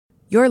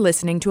You're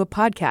listening to a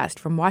podcast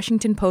from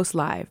Washington Post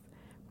Live,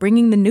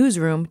 bringing the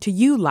newsroom to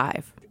you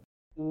live.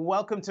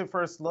 Welcome to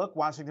First Look,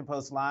 Washington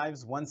Post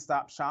Live's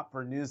one-stop shop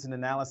for news and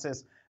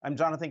analysis. I'm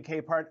Jonathan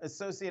Capehart,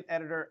 associate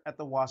editor at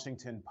the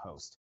Washington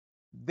Post.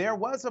 There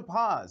was a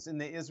pause in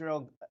the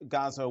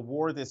Israel-Gaza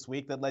war this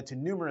week that led to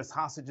numerous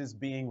hostages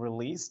being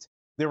released.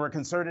 There were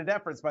concerted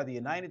efforts by the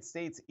United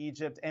States,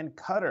 Egypt, and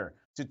Qatar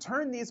to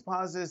turn these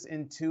pauses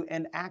into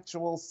an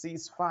actual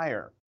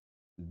ceasefire.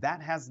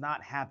 That has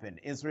not happened.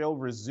 Israel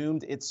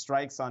resumed its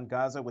strikes on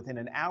Gaza within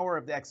an hour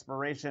of the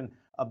expiration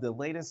of the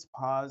latest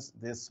pause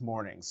this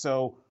morning.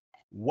 So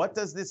what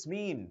does this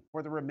mean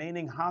for the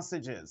remaining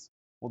hostages?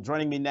 Well,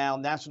 joining me now,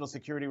 national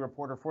security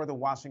reporter for the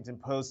Washington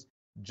Post,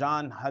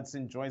 John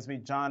Hudson joins me.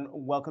 John,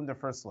 welcome to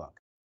First Look.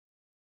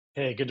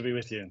 Hey, good to be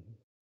with you.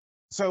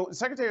 So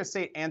Secretary of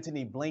State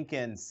Antony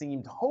Blinken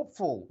seemed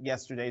hopeful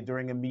yesterday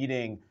during a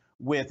meeting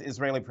with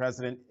Israeli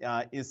President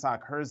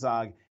Isaac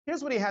Herzog.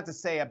 Here's what he had to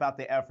say about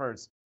the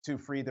efforts to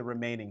free the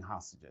remaining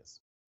hostages.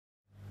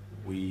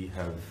 We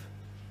have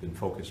been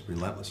focused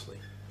relentlessly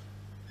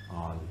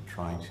on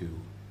trying to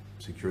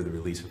secure the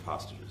release of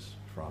hostages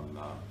from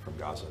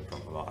Gaza and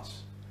from Hamas.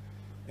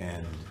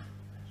 And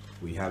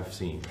we have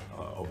seen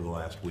over the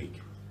last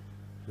week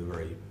the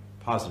very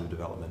positive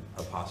development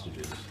of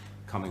hostages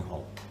coming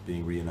home,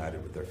 being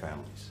reunited with their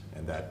families,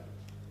 and that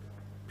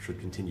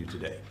should continue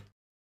today.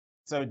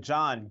 So,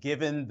 John,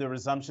 given the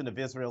resumption of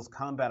Israel's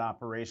combat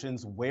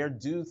operations, where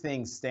do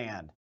things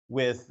stand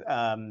with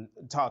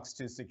talks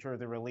to secure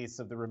the release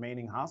of the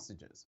remaining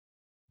hostages?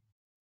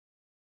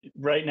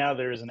 Right now,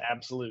 there is an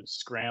absolute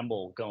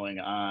scramble going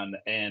on.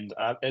 And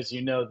as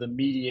you know, the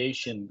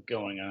mediation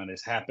going on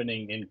is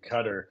happening in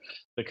Qatar,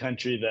 the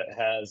country that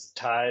has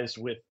ties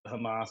with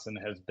Hamas and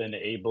has been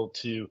able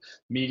to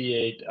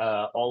mediate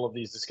all of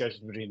these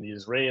discussions between the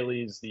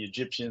Israelis, the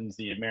Egyptians,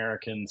 the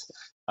Americans,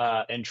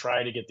 and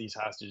try to get these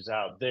hostages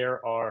out.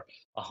 There are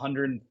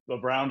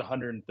around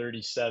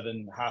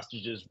 137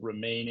 hostages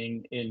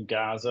remaining in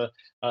Gaza.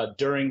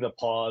 During the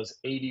pause,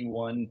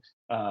 81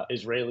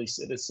 Israeli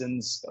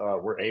citizens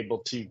were able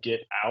to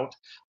get out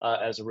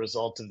as a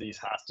result of these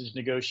hostage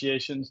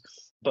negotiations.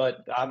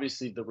 But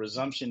obviously, the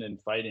resumption in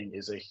fighting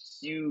is a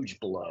huge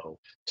blow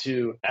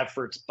to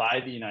efforts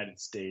by the United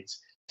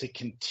States to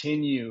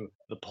continue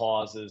the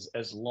pauses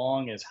as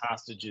long as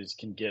hostages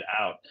can get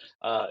out.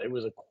 It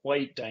was a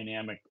quite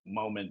dynamic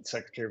moment.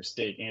 Secretary of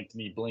State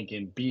Antony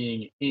Blinken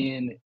being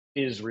in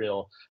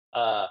Israel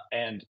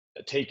and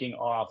taking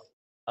off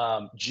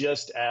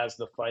just as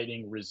the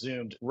fighting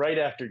resumed, right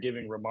after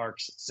giving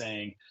remarks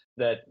saying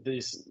that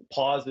these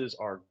pauses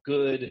are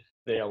good.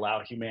 They allow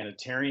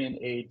humanitarian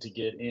aid to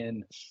get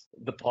in.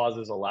 The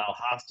pauses allow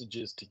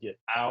hostages to get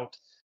out.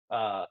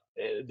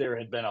 There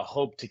had been a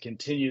hope to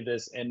continue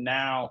this, and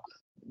now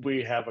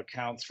we have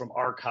accounts from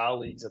our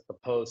colleagues at the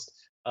Post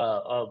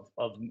of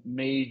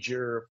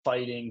major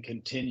fighting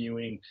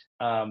continuing,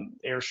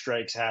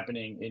 airstrikes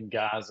happening in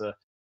Gaza.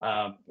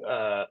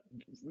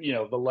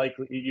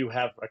 You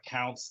have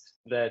accounts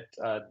that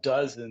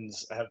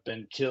dozens have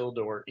been killed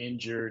or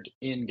injured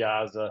in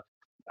Gaza.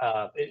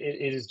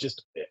 It is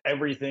just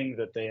everything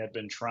that they had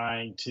been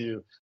trying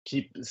to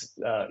keep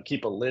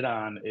a lid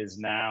on is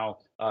now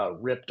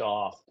ripped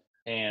off.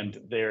 And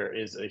there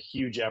is a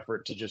huge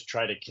effort to just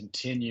try to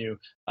continue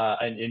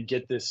and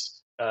get the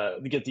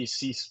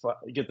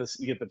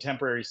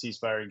temporary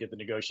ceasefire and get the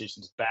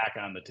negotiations back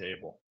on the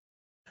table.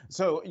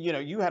 So,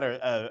 you had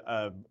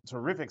a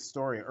terrific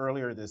story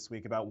earlier this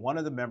week about one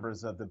of the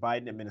members of the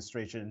Biden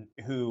administration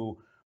who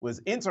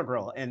was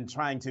integral in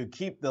trying to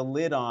keep the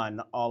lid on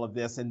all of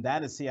this, and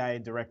that is CIA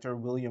Director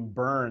William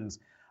Burns.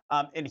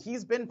 And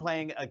he's been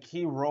playing a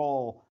key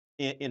role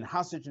in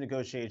hostage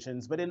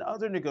negotiations, but in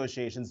other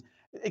negotiations.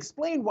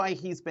 Explain why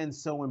he's been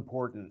so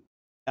important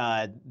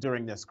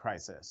during this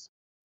crisis.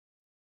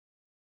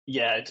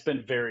 Yeah, it's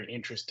been very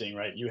interesting,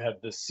 right? You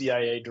have the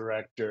CIA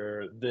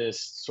director,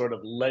 this sort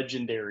of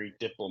legendary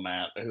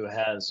diplomat who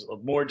has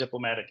more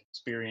diplomatic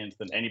experience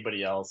than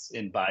anybody else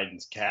in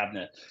Biden's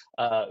cabinet,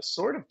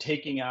 sort of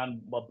taking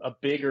on a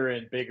bigger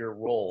and bigger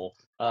role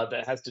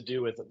that has to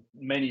do with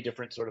many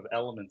different sort of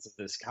elements of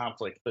this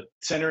conflict, but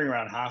centering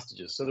around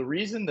hostages. So the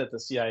reason that the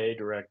CIA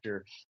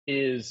director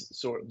is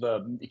sort of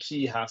the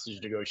key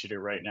hostage negotiator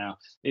right now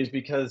is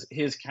because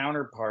his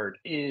counterpart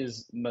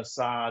is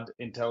Mossad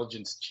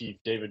intelligence chief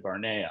David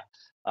Barnea.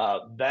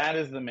 That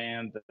is the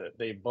man that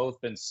they've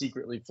both been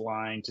secretly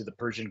flying to the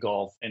Persian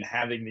Gulf and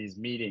having these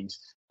meetings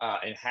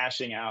and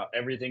hashing out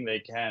everything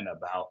they can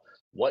about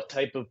what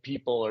type of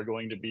people are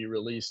going to be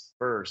released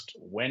first,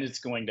 when it's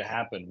going to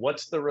happen,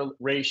 what's the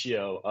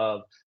ratio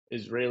of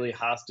Israeli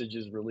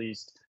hostages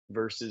released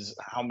versus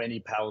how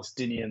many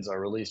Palestinians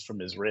are released from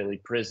Israeli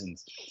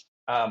prisons.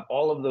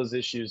 All of those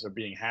issues are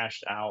being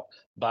hashed out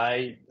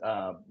by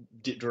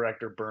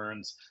Director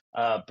Burns.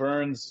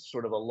 Burns,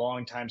 sort of a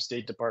longtime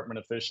State Department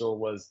official,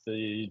 was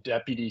the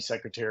Deputy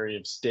Secretary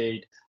of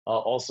State,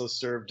 also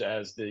served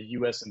as the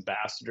U.S.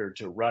 ambassador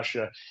to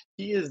Russia.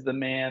 He is the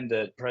man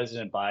that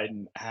President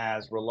Biden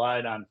has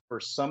relied on for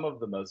some of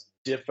the most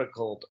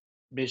difficult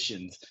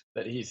missions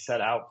that he's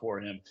set out for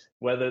him,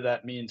 whether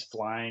that means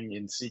flying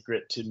in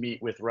secret to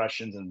meet with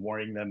Russians and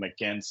warning them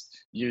against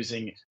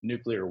using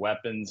nuclear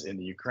weapons in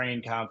the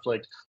Ukraine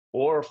conflict,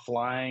 or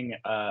flying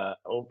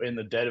in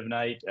the dead of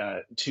night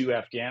to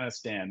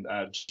Afghanistan,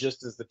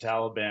 just as the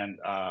Taliban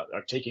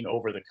are taking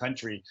over the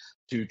country,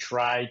 to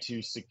try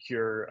to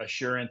secure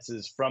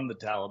assurances from the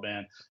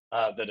Taliban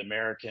that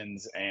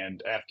Americans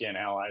and Afghan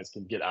allies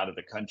can get out of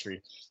the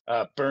country.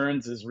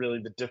 Burns is really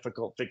the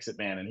difficult fix-it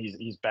man, and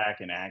he's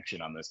back in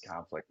action on this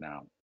conflict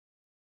now.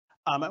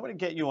 I want to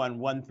get you on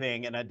one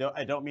thing, and I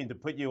don't mean to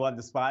put you on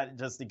the spot,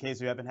 just in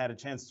case you haven't had a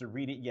chance to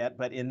read it yet.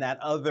 But in that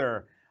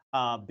other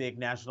big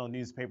national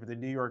newspaper, the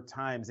New York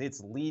Times, its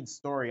lead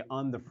story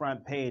on the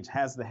front page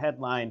has the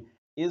headline,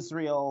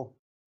 "Israel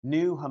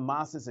knew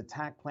Hamas's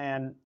attack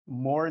plan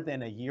more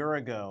than a year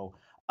ago."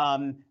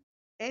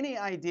 Any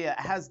idea,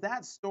 has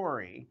that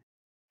story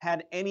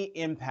had any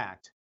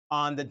impact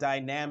on the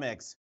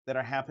dynamics that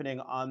are happening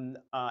on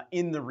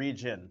in the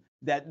region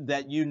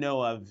that you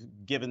know of,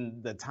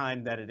 given the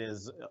time that it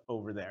is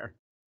over there?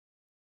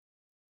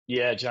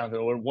 Yeah,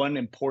 Jonathan, one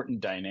important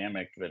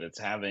dynamic that it's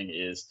having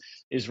is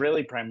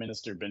Israeli Prime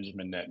Minister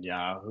Benjamin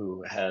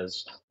Netanyahu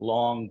has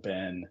long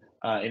been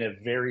in a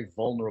very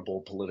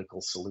vulnerable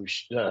political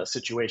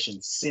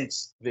situation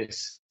since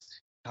this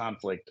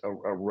conflict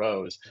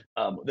arose.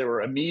 There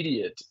were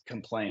immediate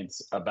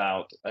complaints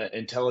about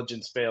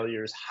intelligence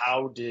failures.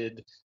 How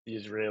did the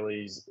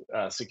Israelis'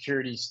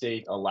 security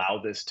state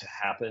allow this to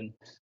happen?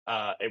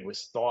 It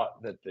was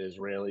thought that the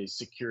Israeli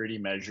security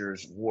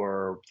measures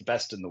were the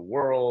best in the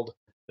world,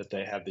 that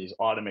they had these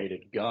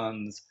automated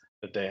guns,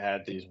 that they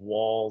had these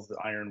walls, the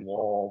iron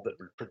wall that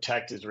would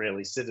protect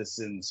Israeli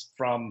citizens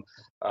from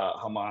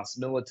Hamas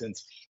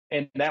militants.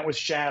 And that was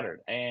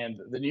shattered.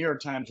 And the New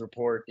York Times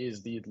report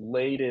is the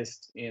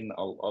latest in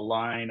a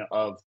line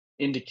of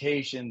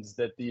indications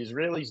that the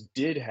Israelis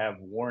did have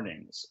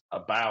warnings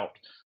about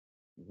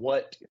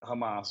what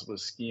Hamas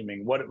was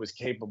scheming, what it was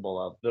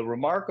capable of. The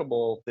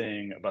remarkable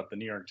thing about the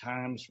New York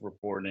Times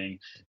reporting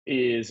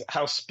is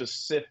how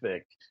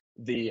specific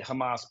the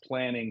Hamas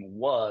planning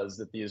was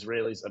that the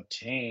Israelis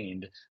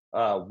obtained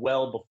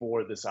well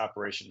before this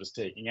operation was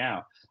taking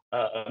out.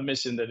 A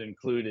mission that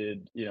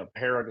included,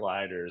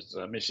 paragliders,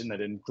 a mission that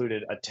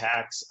included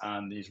attacks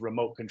on these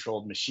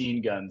remote-controlled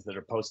machine guns that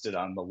are posted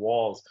on the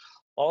walls.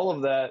 All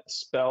of that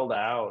spelled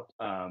out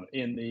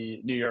in the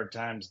New York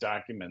Times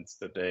documents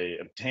that they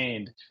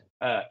obtained.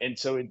 And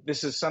so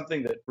this is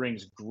something that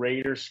brings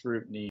greater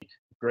scrutiny,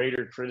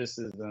 greater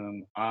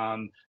criticism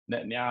on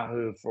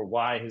Netanyahu for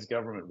why his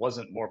government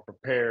wasn't more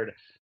prepared,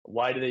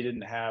 why they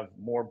didn't have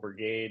more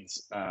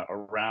brigades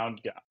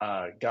around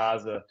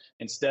Gaza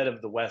instead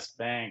of the West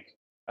Bank,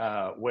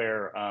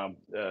 where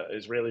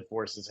Israeli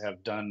forces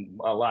have done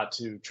a lot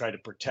to try to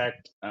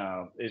protect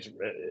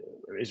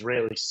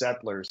Israeli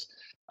settlers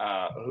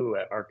who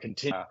are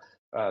continuing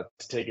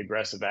to take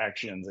aggressive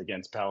actions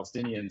against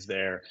Palestinians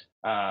there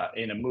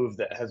in a move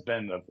that has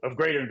been of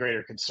greater and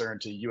greater concern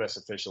to U.S.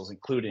 officials,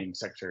 including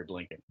Secretary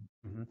Blinken.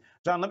 Mm-hmm.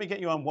 John, let me get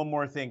you on one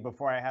more thing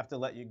before I have to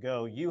let you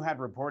go. You had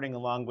reporting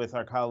along with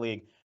our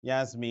colleague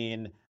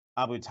Yasmin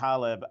Abu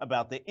Talib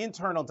about the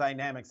internal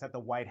dynamics at the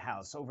White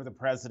House over the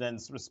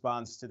president's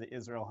response to the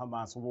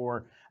Israel-Hamas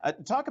war.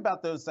 Talk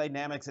about those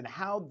dynamics and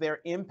how they're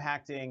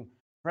impacting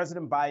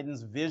President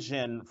Biden's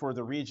vision for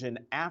the region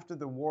after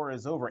the war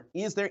is over.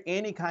 Is there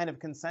any kind of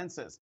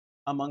consensus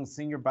among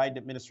senior Biden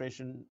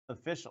administration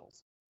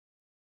officials?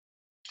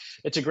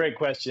 It's a great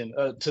question.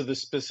 To the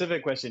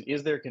specific question,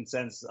 is there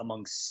consensus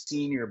among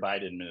senior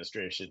Biden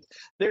administration?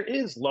 There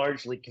is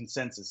largely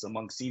consensus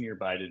among senior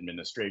Biden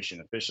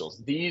administration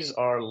officials. These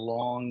are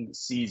long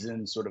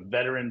seasoned, sort of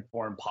veteran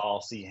foreign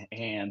policy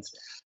hands.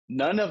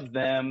 None of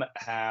them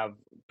have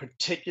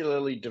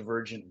particularly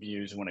divergent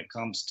views when it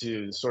comes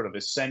to sort of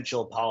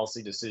essential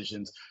policy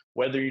decisions,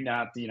 whether or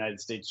not the United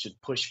States should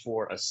push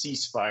for a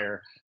ceasefire,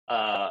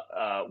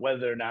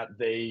 whether or not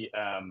they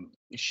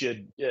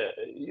should,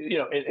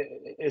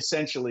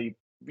 essentially,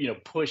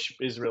 push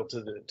Israel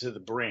to the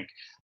brink.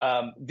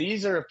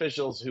 These are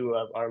officials who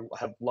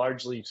have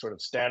largely sort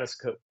of status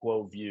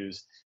quo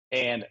views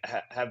and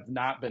have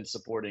not been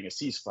supporting a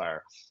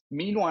ceasefire.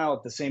 Meanwhile,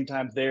 at the same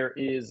time, there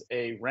is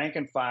a rank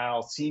and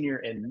file, senior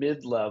and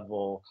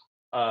mid-level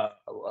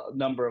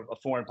number of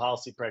foreign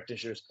policy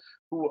practitioners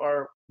who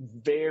are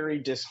very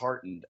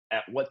disheartened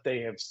at what they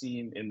have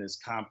seen in this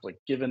conflict,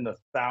 given the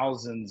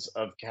thousands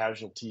of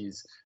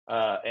casualties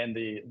and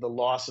the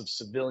loss of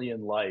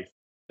civilian life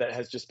that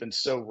has just been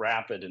so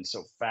rapid and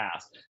so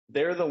fast.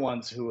 They're the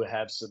ones who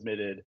have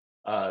submitted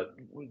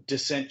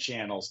dissent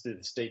channels through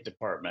the State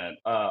Department,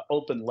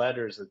 open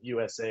letters at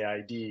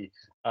USAID,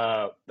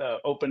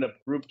 opened up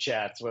group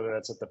chats, whether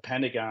that's at the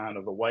Pentagon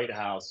or the White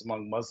House,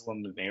 among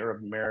Muslim and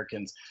Arab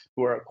Americans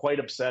who are quite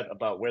upset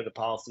about where the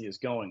policy is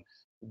going.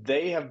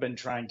 They have been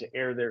trying to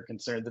air their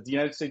concern that the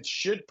United States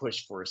should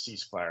push for a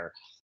ceasefire.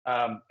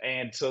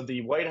 And so the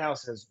White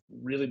House has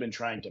really been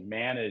trying to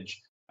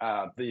manage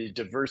the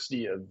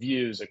diversity of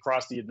views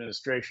across the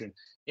administration.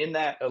 In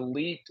that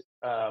elite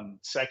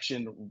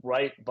section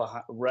right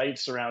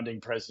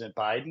surrounding President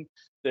Biden,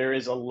 there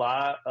is a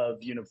lot of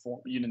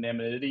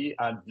unanimity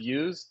on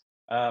views.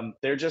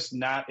 They're just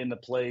not in the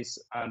place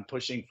on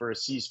pushing for a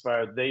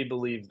ceasefire. They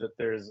believe that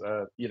there's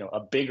a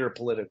bigger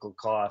political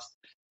cost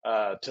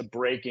to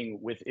breaking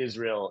with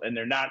Israel, and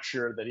they're not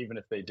sure that even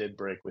if they did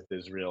break with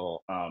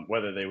Israel,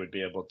 whether they would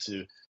be able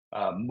to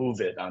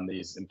move it on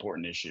these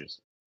important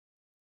issues.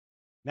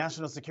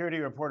 National security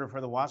reporter for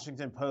the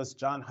Washington Post,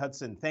 John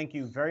Hudson, thank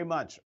you very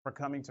much for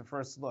coming to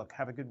First Look.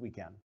 Have a good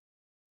weekend.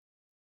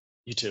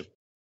 You too.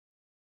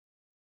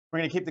 We're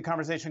going to keep the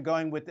conversation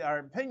going with our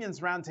Opinions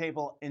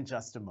Roundtable in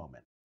just a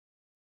moment.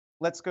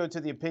 Let's go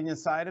to the opinion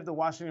side of the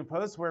Washington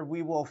Post, where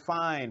we will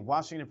find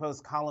Washington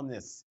Post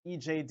columnists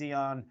E.J.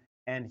 Dionne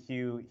and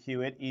Hugh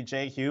Hewitt.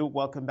 E.J., Hugh,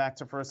 welcome back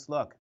to First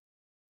Look.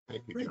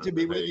 Thank you, Great to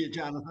be with you,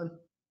 Jonathan.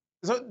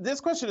 So this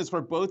question is for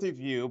both of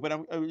you, but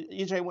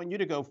EJ, I want you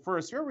to go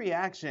first. Your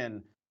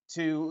reaction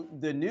to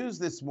the news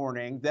this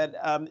morning that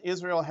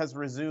Israel has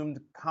resumed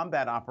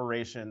combat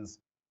operations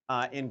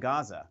in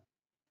Gaza.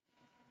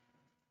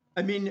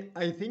 I mean,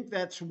 I think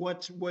that's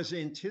what was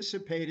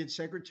anticipated.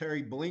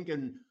 Secretary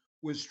Blinken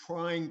was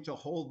trying to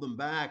hold them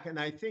back. And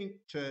I think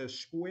to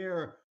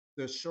square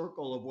the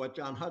circle of what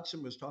John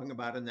Hudson was talking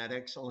about in that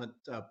excellent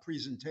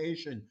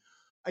presentation,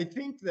 I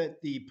think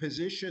that the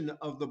position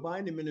of the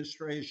Biden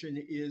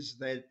administration is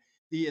that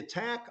the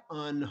attack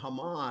on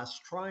Hamas,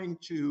 trying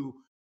to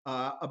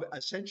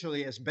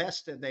essentially as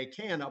best as they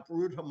can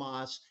uproot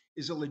Hamas,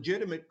 is a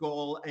legitimate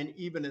goal and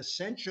even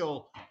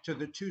essential to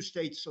the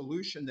two-state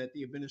solution that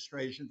the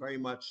administration very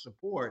much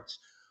supports.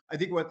 I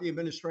think what the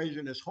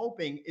administration is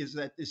hoping is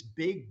that this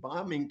big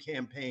bombing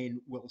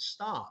campaign will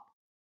stop.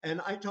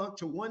 And I talked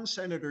to one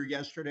senator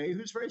yesterday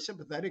who's very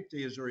sympathetic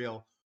to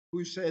Israel,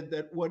 who said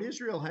that what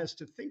Israel has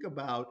to think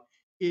about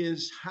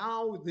is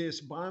how this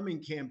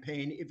bombing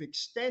campaign, if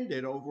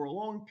extended over a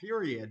long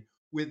period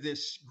with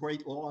this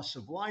great loss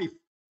of life,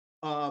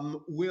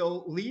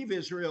 will leave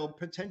Israel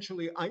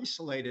potentially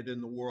isolated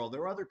in the world.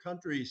 There are other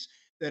countries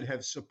that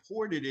have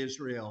supported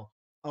Israel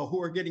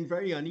who are getting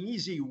very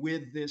uneasy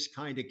with this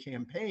kind of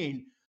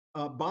campaign.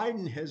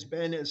 Biden has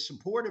been as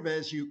supportive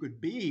as you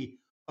could be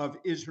of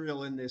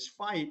Israel in this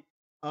fight.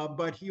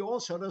 But he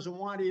also doesn't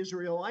want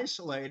Israel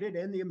isolated,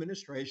 and the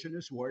administration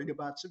is worried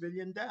about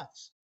civilian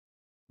deaths.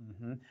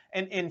 Mm-hmm.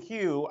 And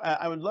Hugh,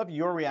 I would love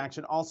your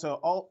reaction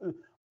also,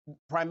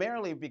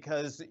 primarily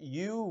because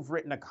you've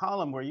written a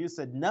column where you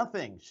said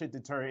nothing should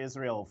deter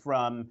Israel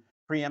from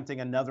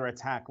preempting another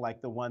attack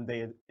like the one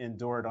they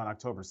endured on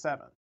October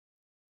 7th.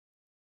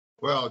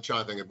 Well,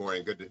 Jonathan, good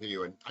morning. Good to hear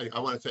you. And I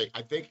want to say,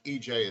 I think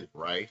EJ is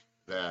right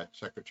that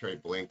Secretary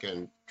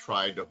Blinken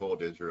tried to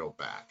hold Israel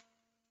back.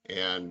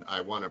 And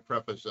I want to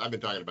preface, I've been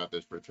talking about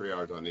this for 3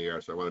 hours on the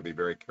air, so I want to be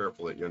very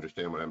careful that you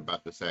understand what I'm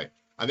about to say.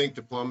 I think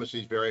diplomacy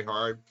is very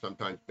hard.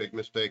 Sometimes big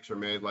mistakes are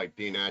made, like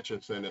Dean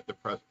Acheson at the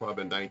press club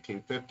in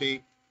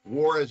 1950.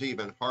 War is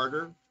even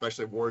harder,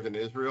 especially wars in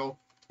Israel.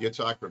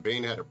 Yitzhak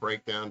Rabin had a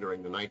breakdown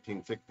during the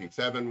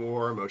 1967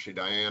 war. Moshe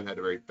Dayan had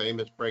a very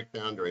famous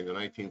breakdown during the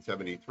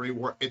 1973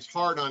 war. It's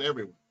hard on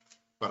everyone.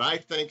 But I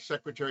think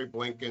Secretary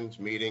Blinken's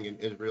meeting in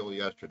Israel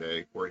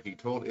yesterday, where he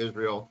told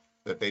Israel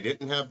that they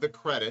didn't have the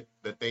credit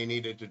that they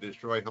needed to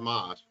destroy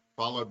Hamas,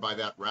 followed by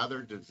that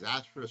rather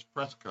disastrous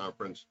press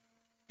conference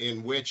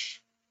in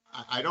which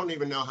I don't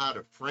even know how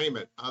to frame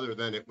it other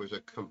than it was a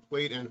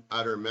complete and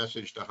utter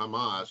message to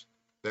Hamas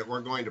that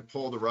we're going to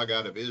pull the rug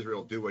out of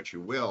Israel, do what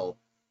you will.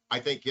 I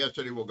think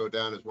yesterday will go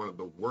down as one of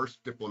the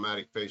worst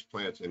diplomatic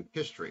faceplants in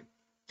history.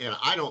 And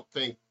I don't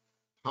think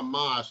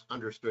Hamas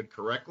understood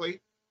correctly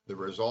the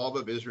resolve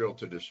of Israel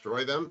to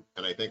destroy them.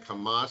 And I think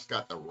Hamas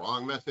got the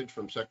wrong message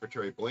from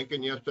Secretary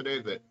Blinken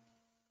yesterday that,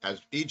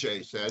 as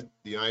EJ said,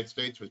 the United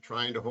States was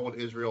trying to hold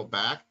Israel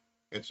back.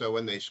 And so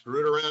when they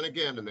screwed around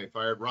again and they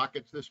fired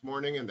rockets this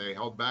morning and they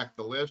held back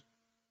the list,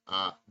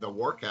 the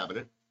war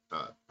cabinet,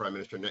 Prime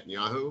Minister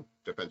Netanyahu,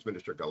 Defense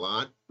Minister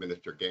Gallant,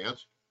 Minister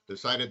Gantz,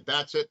 decided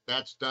that's it,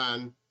 that's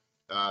done.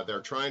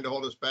 They're trying to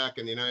hold us back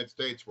in the United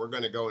States. We're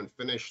going to go and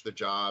finish the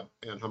job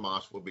and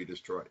Hamas will be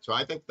destroyed. So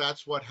I think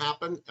that's what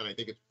happened. And I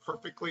think it's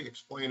perfectly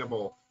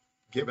explainable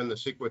given the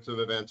sequence of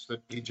events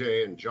that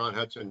EJ and John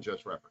Hudson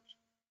just referenced.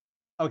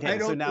 Okay, I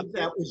don't so now think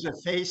that was a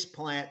face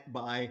plant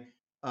by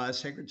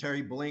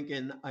Secretary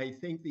Blinken. I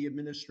think the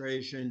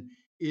administration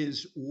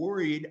is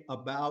worried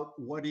about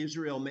what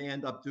Israel may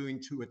end up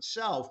doing to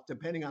itself,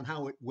 depending on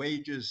how it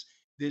wages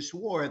this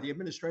war. The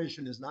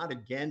administration is not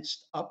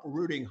against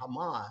uprooting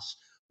Hamas,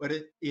 but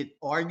it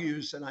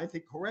argues, and I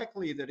think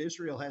correctly, that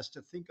Israel has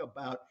to think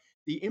about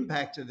the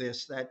impact of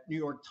this. That New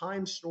York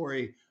Times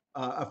story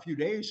a few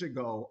days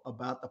ago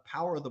about the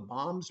power of the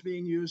bombs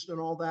being used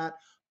and all that,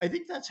 I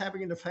think that's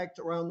having an effect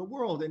around the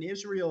world. And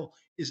Israel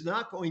is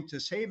not going to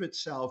save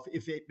itself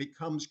if it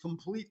becomes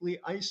completely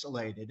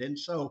isolated. And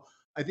so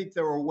I think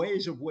there are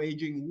ways of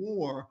waging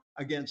war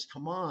against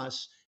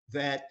Hamas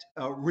that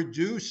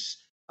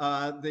reduce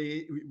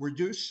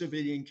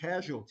civilian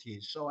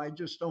casualties. So I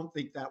just don't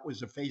think that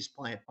was a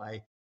faceplant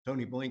by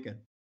Tony Blinken.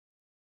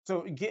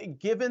 So,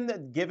 given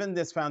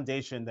this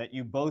foundation that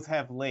you both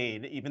have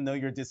laid, even though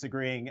you're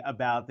disagreeing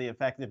about the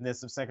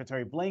effectiveness of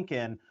Secretary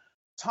Blinken,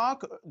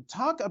 talk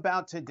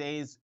about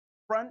today's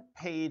front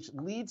page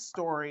lead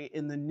story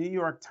in the New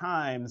York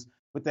Times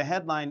with the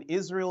headline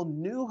 "Israel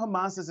knew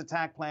Hamas's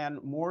attack plan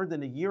more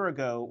than a year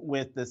ago,"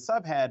 with the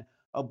subhead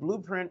 "A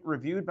blueprint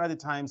reviewed by the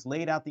Times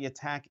laid out the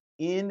attack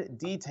in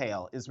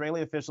detail.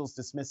 Israeli officials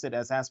dismissed it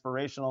as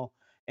aspirational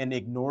and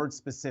ignored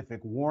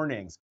specific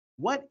warnings."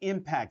 What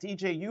impact,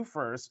 EJ, you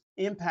first,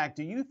 impact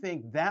do you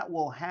think that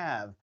will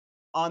have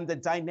on the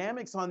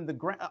dynamics on the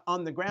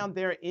ground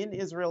there in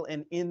Israel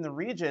and in the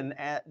region,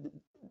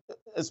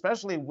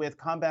 especially with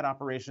combat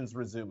operations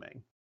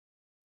resuming?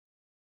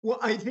 Well,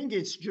 I think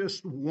it's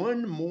just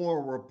one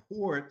more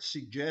report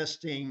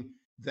suggesting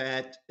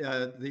that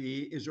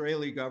the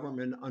Israeli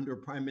government under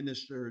Prime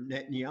Minister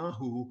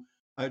Netanyahu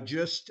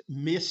just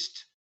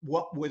missed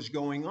what was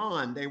going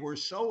on. They were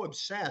so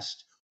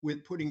obsessed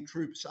with putting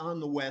troops on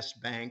the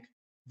West Bank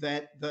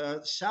that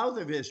the south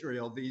of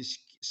Israel, these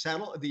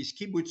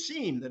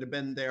kibbutzim that have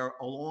been there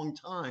a long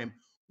time,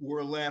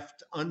 were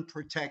left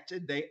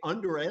unprotected. They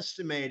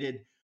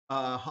underestimated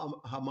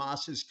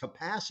Hamas's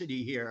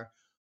capacity here.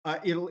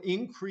 It'll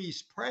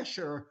increase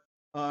pressure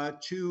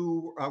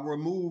to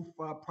remove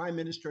Prime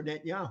Minister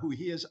Netanyahu.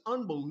 He is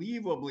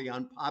unbelievably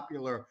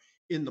unpopular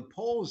in the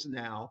polls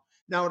now.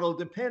 Now, it'll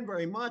depend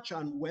very much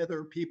on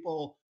whether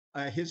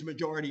his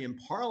majority in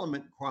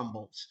parliament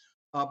crumbles.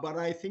 But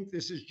I think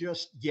this is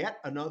just yet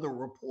another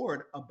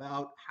report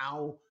about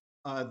how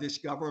this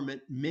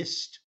government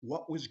missed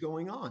what was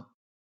going on.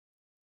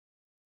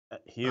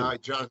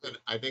 Jonathan,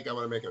 I think I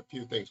want to make a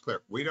few things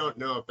clear. We don't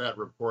know if that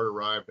report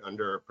arrived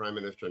under Prime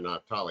Minister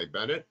Naftali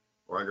Bennett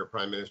or under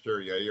Prime Minister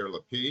Yair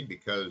Lapid,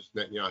 because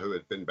Netanyahu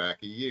has been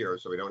back a year,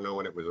 so we don't know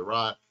when it was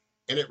arrived.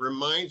 And it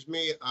reminds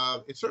me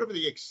of, it's sort of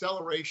the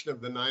acceleration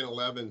of the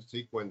 9/11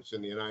 sequence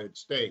in the United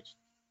States.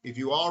 If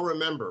you all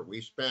remember,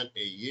 we spent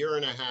a year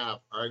and a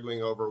half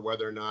arguing over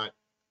whether or not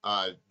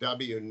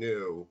W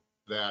knew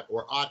that,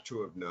 or ought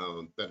to have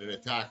known, that an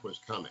attack was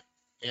coming.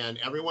 And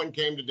everyone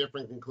came to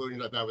different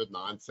conclusions. I thought it was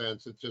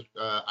nonsense. It's just,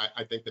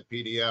 I think the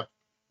PDF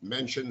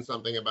mentioned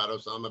something about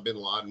Osama bin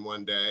Laden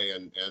one day,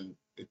 and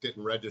it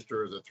didn't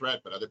register as a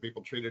threat, but other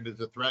people treated it as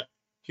a threat.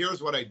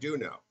 Here's what I do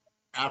know.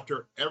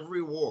 After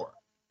every war,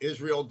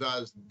 Israel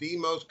does the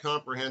most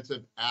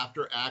comprehensive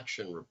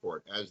after-action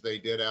report, as they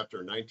did after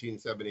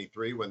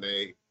 1973, when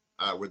they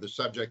were the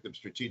subject of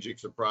strategic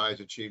surprise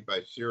achieved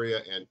by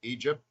Syria and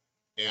Egypt.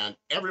 And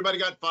everybody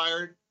got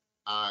fired.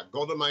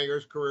 Golda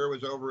Meir's career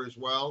was over as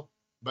well.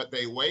 But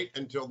they wait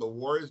until the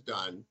war is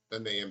done,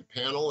 then they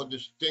impanel a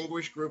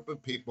distinguished group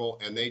of people,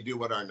 and they do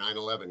what our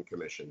 9/11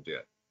 Commission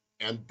did.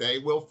 And they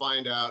will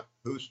find out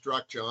who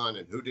struck John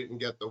and who didn't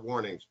get the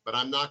warnings. But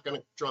I'm not going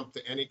to jump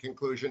to any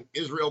conclusion.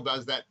 Israel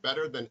does that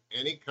better than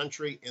any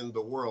country in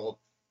the world,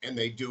 and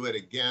they do it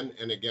again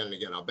and again and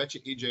again. I'll bet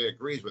you EJ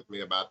agrees with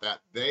me about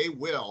that. They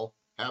will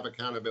have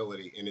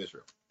accountability in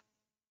Israel.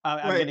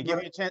 I'm going to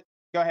give you a chance.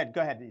 Go ahead,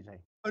 EJ.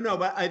 Oh, no,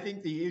 but I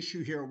think the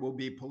issue here will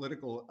be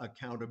political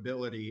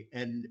accountability.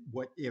 And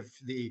what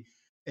if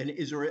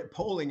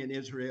polling in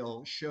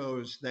Israel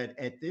shows that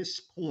at this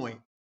point,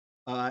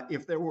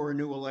 if there were a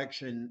new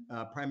election,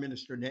 Prime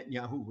Minister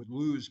Netanyahu would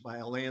lose by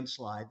a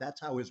landslide.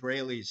 That's how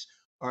Israelis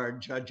are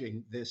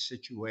judging this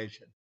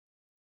situation.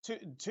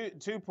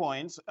 Two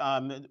points.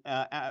 In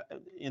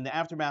the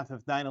aftermath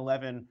of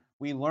 9/11,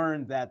 we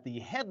learned that the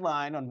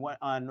headline on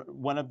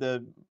one of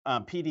the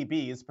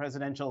PDB's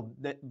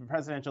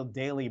presidential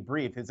daily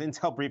brief, his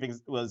intel briefing,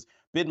 was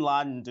 "Bin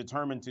Laden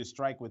determined to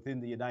strike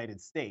within the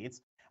United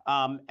States."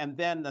 And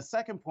then the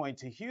second point,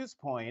 to Hugh's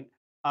point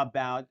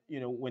about,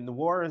 when the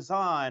war is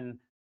on,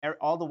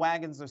 all the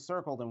wagons are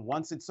circled, and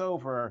once it's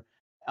over,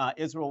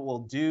 Israel will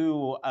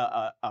do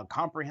a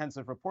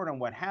comprehensive report on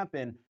what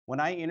happened. When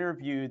I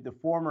interviewed the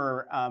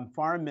former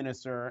Foreign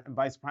Minister and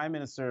Vice Prime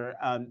Minister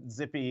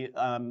Zippy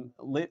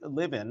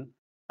Livin,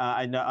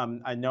 I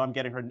know I'm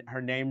getting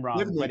her name wrong,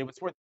 Livni. but it was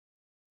worth.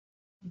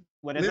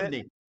 What is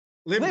Livni. it?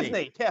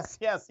 Livni.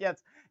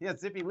 Yes.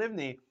 Zippy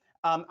Livni.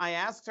 I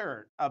asked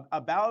her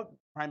about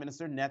Prime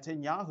Minister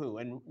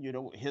Netanyahu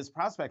and his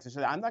prospects. She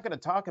said, "I'm not going to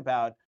talk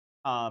about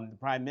the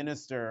prime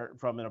minister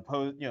from an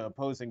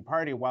opposing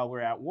party while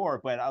we're at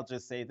war, but I'll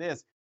just say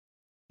this: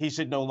 he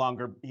should no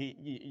longer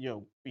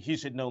he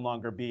should no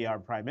longer be our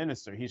prime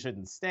minister. He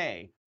shouldn't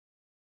stay."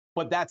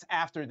 But that's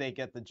after they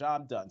get the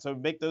job done. So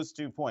make those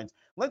 2 points.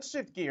 Let's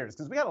shift gears,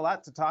 because we got a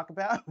lot to talk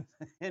about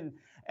and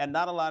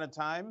not a lot of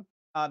time.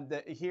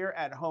 Here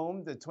at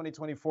home, the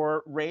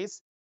 2024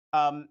 race.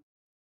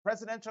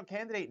 Presidential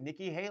candidate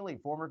Nikki Haley,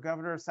 former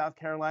governor of South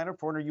Carolina,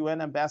 former UN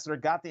ambassador,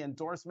 got the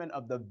endorsement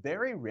of the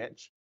very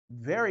rich,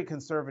 very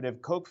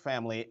conservative Koch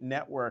family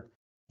network.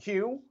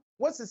 Hugh,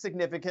 what's the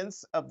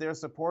significance of their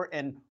support,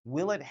 and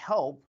will it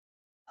help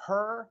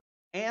her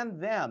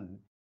and them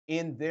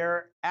in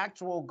their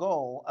actual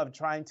goal of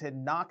trying to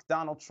knock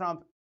Donald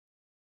Trump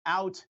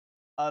out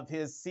of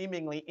his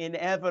seemingly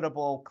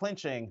inevitable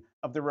clinching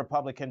of the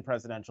Republican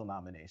presidential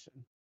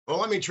nomination? Well,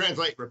 let me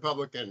translate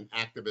Republican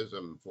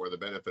activism for the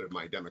benefit of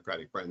my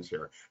Democratic friends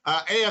here.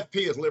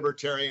 AFP is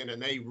libertarian,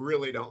 and they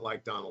really don't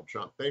like Donald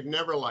Trump. They've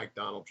never liked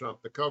Donald Trump.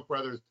 The Koch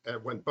brothers,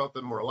 when both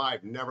of them were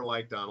alive, never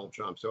liked Donald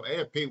Trump. So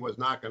AFP was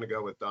not going to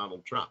go with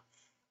Donald Trump.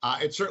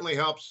 It certainly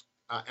helps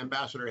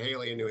Ambassador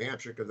Haley in New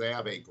Hampshire because they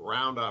have a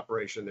ground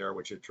operation there,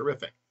 which is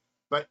terrific.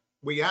 But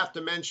we have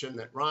to mention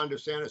that Ron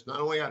DeSantis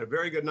not only had a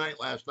very good night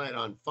last night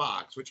on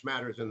Fox, which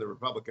matters in the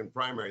Republican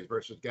primaries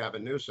versus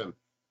Gavin Newsom,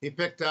 he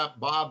picked up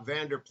Bob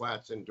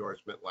Vanderplaat's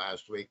endorsement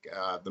last week,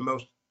 the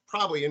most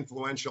probably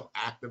influential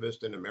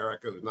activist in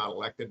America who's not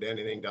elected to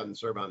anything, doesn't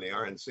serve on the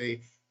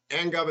RNC,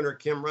 and Governor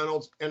Kim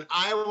Reynolds. And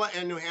Iowa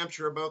and New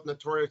Hampshire are both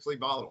notoriously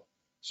volatile.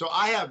 So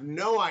I have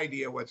no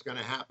idea what's going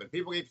to happen.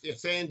 People keep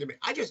saying to me,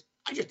 I just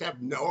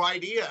have no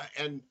idea.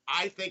 And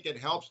I think it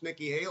helps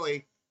Nikki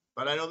Haley,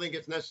 but I don't think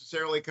it's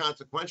necessarily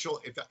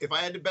consequential. If I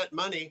had to bet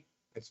money,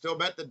 I'd still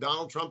bet that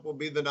Donald Trump will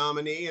be the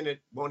nominee, and it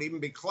won't even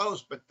be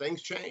close, but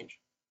things change.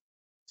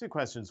 Two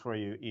questions for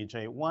you,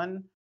 EJ.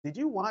 One, did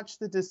you watch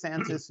the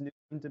DeSantis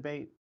Newsom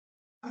debate?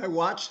 I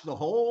watched the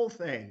whole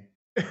thing.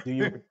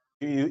 Do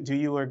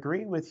you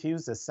agree with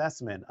Hugh's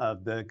assessment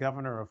of the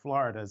governor of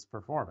Florida's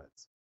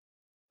performance?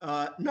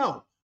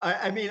 No.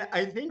 I mean,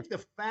 I think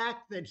the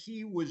fact that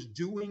he was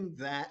doing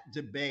that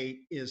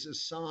debate is a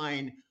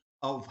sign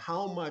of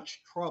how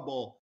much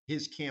trouble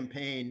his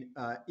campaign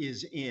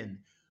is in.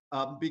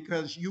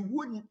 Because you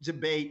wouldn't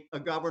debate a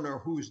governor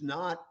who's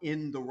not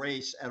in the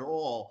race at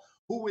all,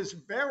 who was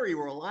very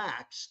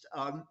relaxed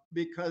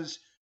because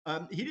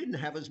he didn't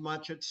have as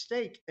much at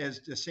stake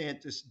as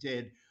DeSantis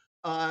did.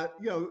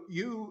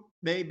 You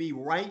may be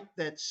right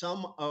that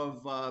some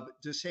of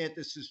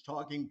DeSantis's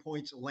talking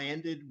points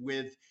landed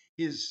with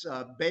his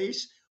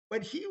base,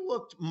 but he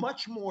looked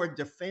much more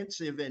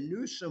defensive, and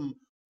Newsom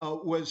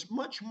was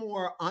much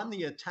more on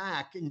the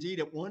attack. Indeed,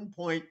 at one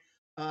point,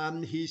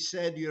 he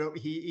said,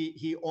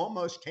 he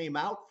almost came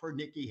out for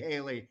Nikki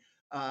Haley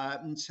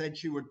and said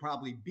she would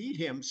probably beat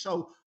him.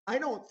 So I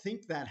don't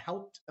think that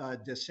helped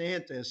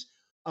DeSantis.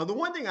 The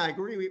one thing I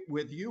agree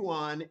with you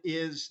on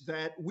is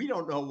that we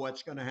don't know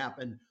what's going to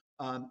happen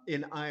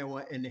in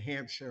Iowa and New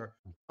Hampshire.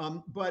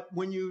 But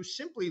when you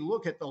simply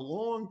look at the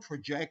long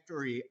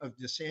trajectory of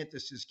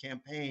DeSantis's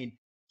campaign,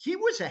 he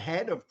was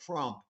ahead of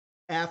Trump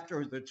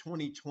after the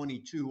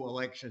 2022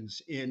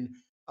 elections in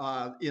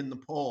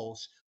the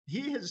polls.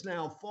 He has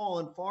now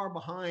fallen far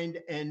behind,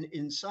 and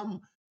in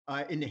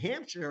New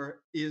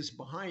Hampshire is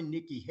behind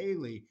Nikki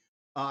Haley.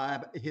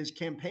 His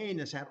campaign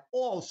has had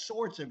all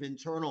sorts of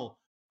internal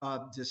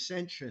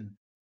dissension.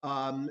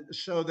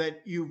 So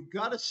that you've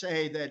got to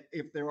say that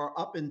if there are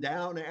up and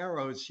down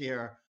arrows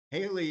here,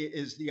 Haley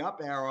is the up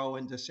arrow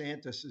and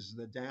DeSantis is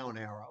the down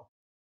arrow.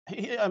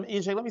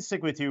 EJ, let me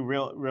stick with you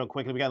real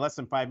quickly. We got less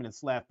than 5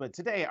 minutes left, but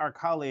today our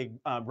colleague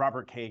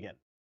Robert Kagan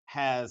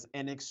has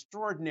an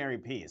extraordinary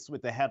piece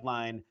with the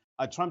headline,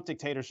 "A Trump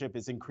dictatorship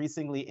is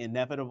increasingly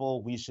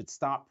inevitable. We should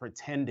stop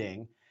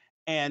pretending."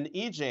 And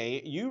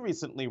EJ, you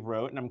recently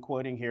wrote, and I'm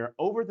quoting here,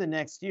 "Over the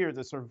next year,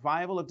 the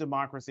survival of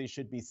democracy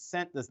should be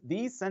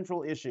the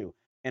central issue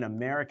in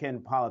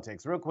American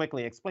politics." Real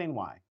quickly, explain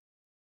why.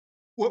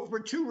 Well,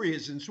 for two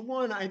reasons.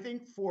 One, I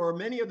think for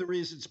many of the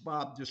reasons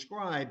Bob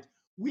described,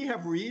 we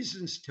have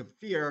reasons to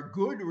fear,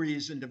 good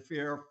reason to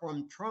fear,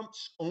 from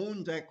Trump's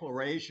own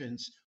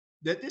declarations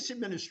that this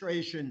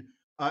administration,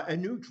 a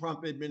new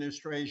Trump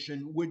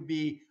administration, would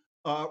be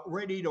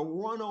ready to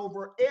run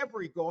over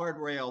every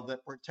guardrail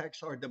that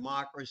protects our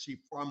democracy,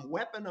 from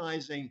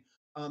weaponizing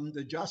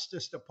the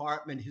Justice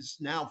Department, his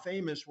now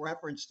famous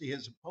reference to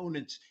his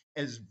opponents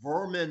as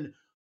vermin.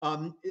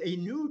 A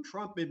new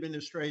Trump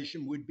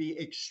administration would be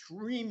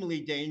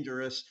extremely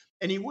dangerous,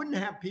 and he wouldn't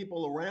have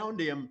people around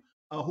him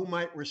who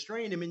might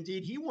restrain him.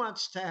 Indeed, he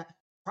wants to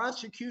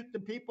prosecute the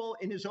people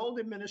in his old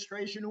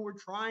administration who were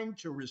trying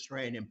to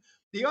restrain him.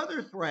 The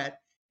other threat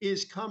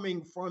is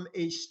coming from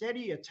a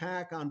steady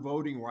attack on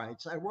voting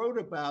rights. I wrote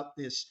about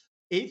this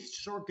Eighth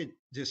Circuit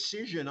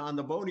decision on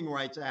the Voting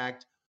Rights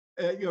Act.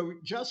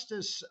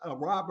 Justice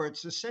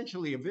Roberts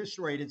essentially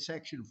eviscerated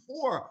Section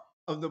 4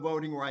 of the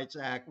Voting Rights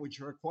Act, which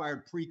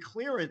required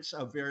pre-clearance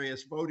of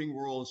various voting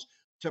rules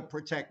to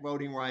protect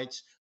voting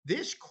rights.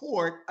 This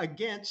court,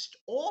 against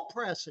all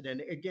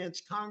precedent,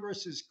 against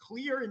Congress's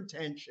clear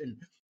intention,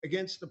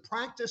 against the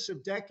practice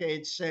of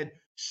decades, said,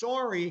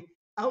 sorry,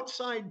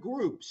 outside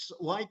groups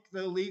like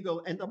the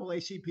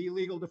NAACP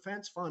Legal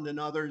Defense Fund and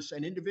others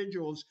and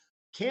individuals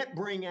can't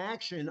bring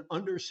action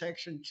under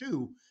Section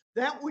 2.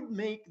 That would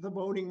make the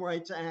Voting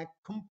Rights Act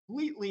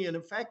completely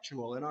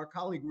ineffectual. And our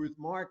colleague Ruth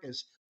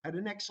Marcus had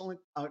an excellent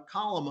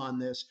column on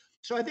this.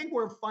 So I think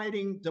we're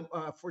fighting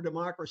for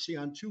democracy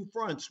on two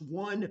fronts.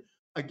 One,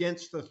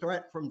 against the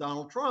threat from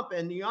Donald Trump,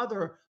 and the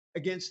other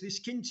against this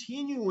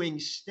continuing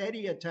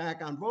steady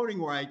attack on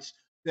voting rights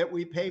that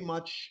we pay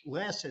much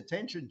less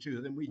attention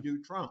to than we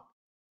do Trump.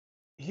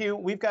 Hugh,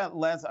 we've got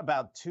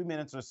about 2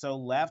 minutes or so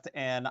left,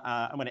 and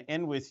I'm going to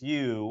end with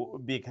you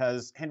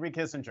because Henry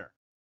Kissinger,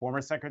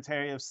 former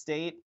Secretary of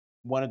State,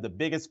 one of the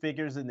biggest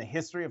figures in the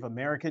history of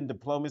American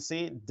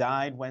diplomacy,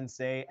 died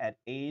Wednesday at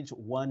age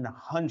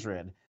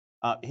 100.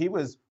 He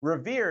was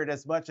revered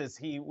as much as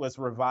he was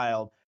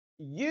reviled.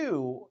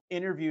 You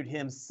interviewed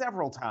him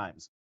several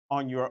times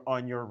on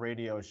your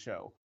radio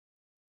show.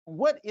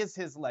 What is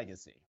his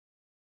legacy?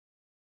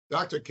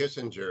 Dr.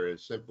 Kissinger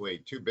is simply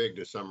too big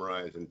to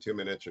summarize in 2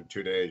 minutes or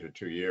 2 days or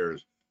 2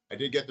 years. I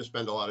did get to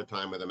spend a lot of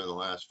time with him in the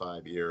last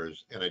 5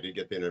 years, and I did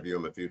get to interview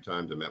him a few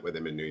times. I met with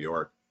him in New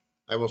York.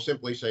 I will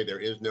simply say there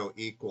is no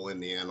equal in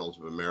the annals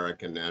of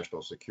American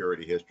national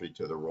security history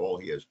to the role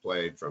he has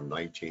played from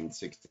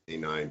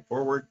 1969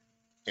 forward.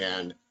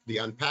 And the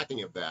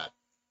unpacking of that,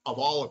 of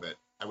all of it,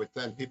 I would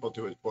send people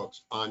to his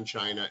books on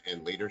China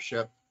and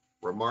leadership.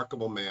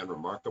 Remarkable man,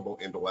 remarkable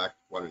intellect.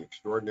 What an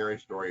extraordinary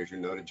story, as you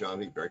noted,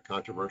 John. Very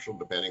controversial,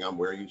 depending on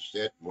where you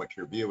sit and what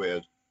your view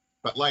is.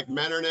 But like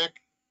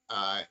Metternich,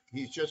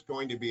 he's just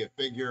going to be a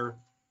figure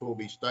who will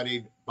be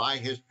studied by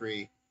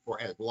history for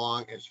as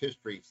long as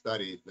history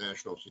studies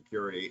national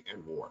security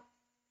and war.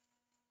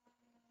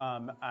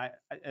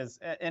 As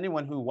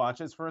anyone who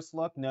watches First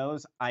Look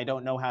knows, I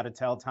don't know how to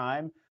tell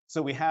time.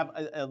 So we have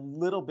a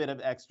little bit of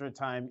extra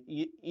time.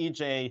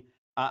 EJ,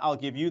 I'll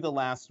give you the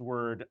last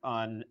word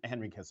on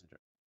Henry Kissinger.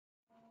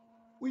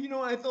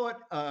 Well, I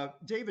thought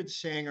David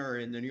Sanger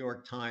in the New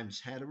York Times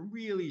had a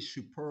really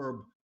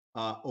superb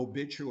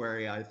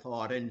obituary, I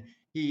thought. And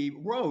he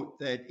wrote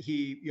that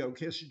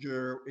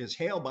Kissinger is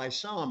hailed by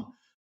some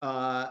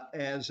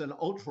as an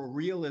ultra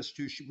realist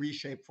who should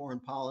reshape foreign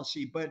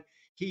policy, but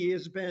he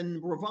has been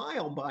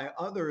reviled by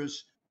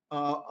others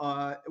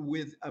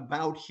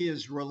about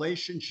his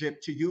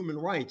relationship to human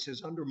rights,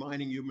 as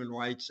undermining human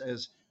rights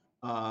as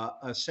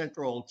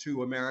central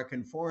to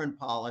American foreign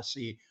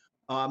policy.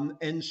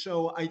 And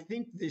so I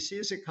think this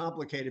is a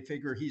complicated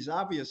figure. He's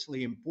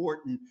obviously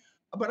important,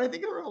 but I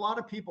think there are a lot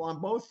of people on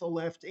both the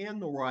left and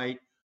the right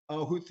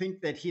who think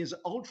that his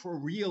ultra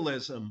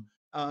realism,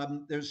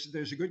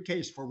 there's a good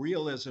case for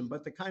realism,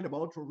 but the kind of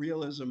ultra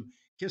realism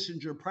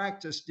Kissinger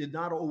practiced did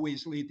not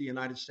always lead the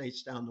United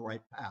States down the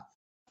right path.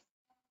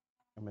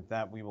 And with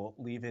that, we will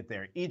leave it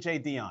there.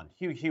 EJ, Dionne,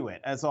 Hugh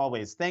Hewitt, as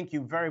always, thank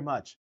you very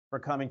much for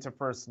coming to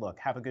First Look.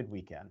 Have a good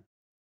weekend.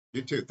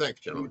 You too. Thanks,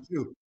 gentlemen.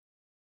 You too.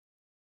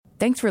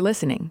 Thanks for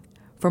listening.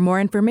 For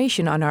more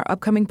information on our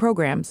upcoming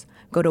programs,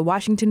 go to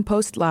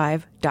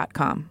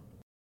WashingtonPostLive.com.